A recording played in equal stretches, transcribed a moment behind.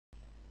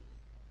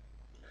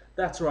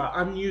That's right,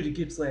 I'm new to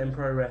Gippsland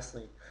Pro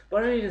Wrestling,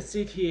 but I don't need to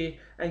sit here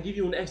and give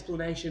you an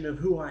explanation of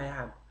who I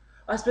am.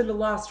 I spent the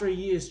last 3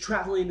 years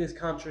traveling this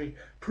country,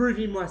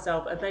 proving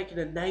myself and making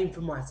a name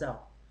for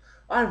myself.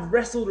 I've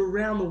wrestled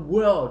around the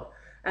world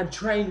and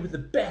trained with the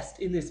best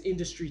in this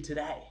industry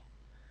today.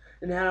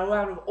 And now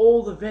out of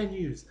all the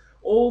venues,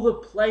 all the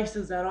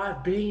places that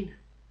I've been,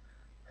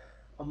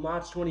 on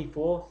March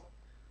 24th,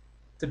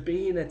 to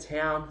be in a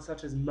town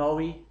such as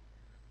Maui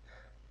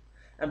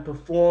and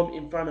perform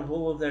in front of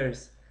all of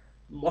those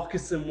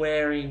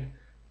moccasin-wearing,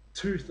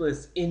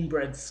 toothless,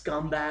 inbred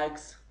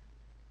scumbags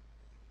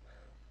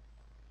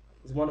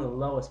was one of the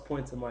lowest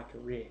points of my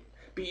career.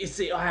 But you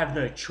see, I have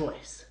no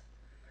choice.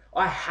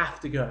 I have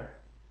to go.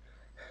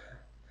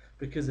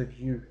 Because of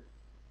you.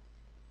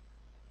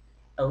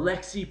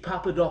 Alexi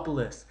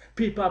Papadopoulos,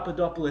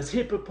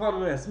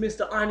 Hippopotamus,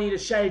 Mr. I Need a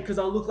Shave because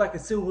I look like a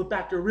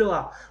silverback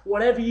gorilla,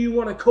 whatever you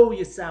want to call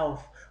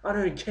yourself, I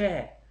don't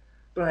care.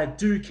 But I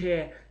do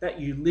care that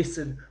you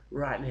listen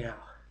right now.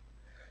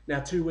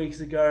 Now 2 weeks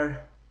ago,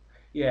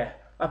 yeah,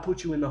 I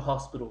put you in the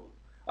hospital.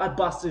 I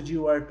busted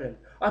you open.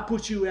 I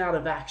put you out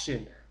of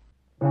action.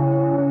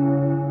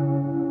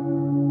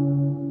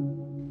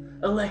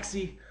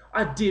 Alexi,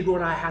 I did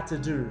what I had to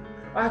do.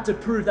 I had to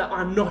prove that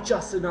I'm not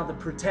just another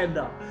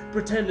pretender.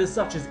 Pretenders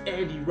such as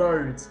Andy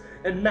Rhodes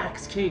and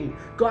Max King,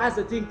 guys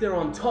that think they're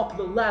on top of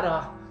the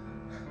ladder,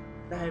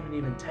 they haven't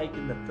even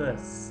taken the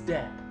first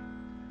step.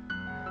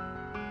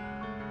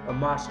 On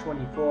March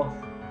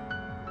 24th,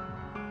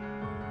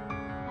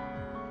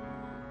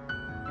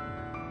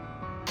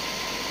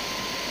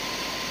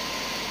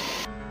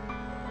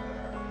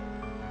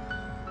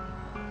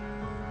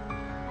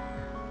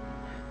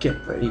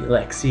 get ready,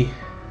 Alexi.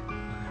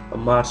 On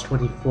March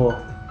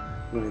 24th,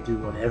 I'm going to do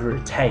whatever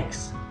it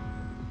takes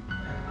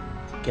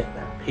to get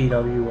that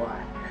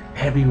PWI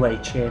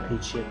Heavyweight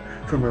Championship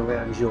from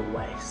around your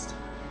waist.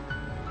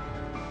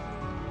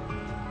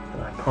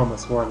 And I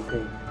promise one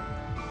thing,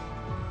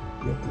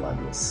 your blood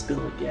will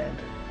spill again.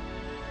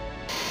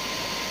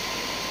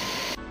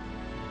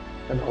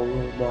 And I'll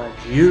remind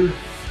you,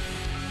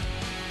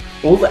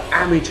 all the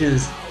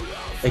amateurs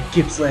at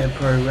Gippsland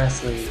Pro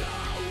Wrestling,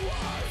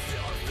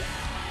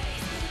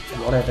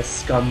 whatever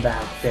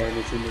scumbag fan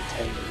is in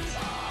attendance.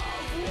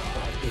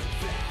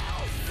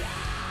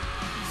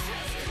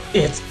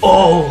 It's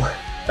all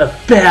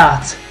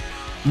about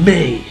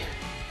me.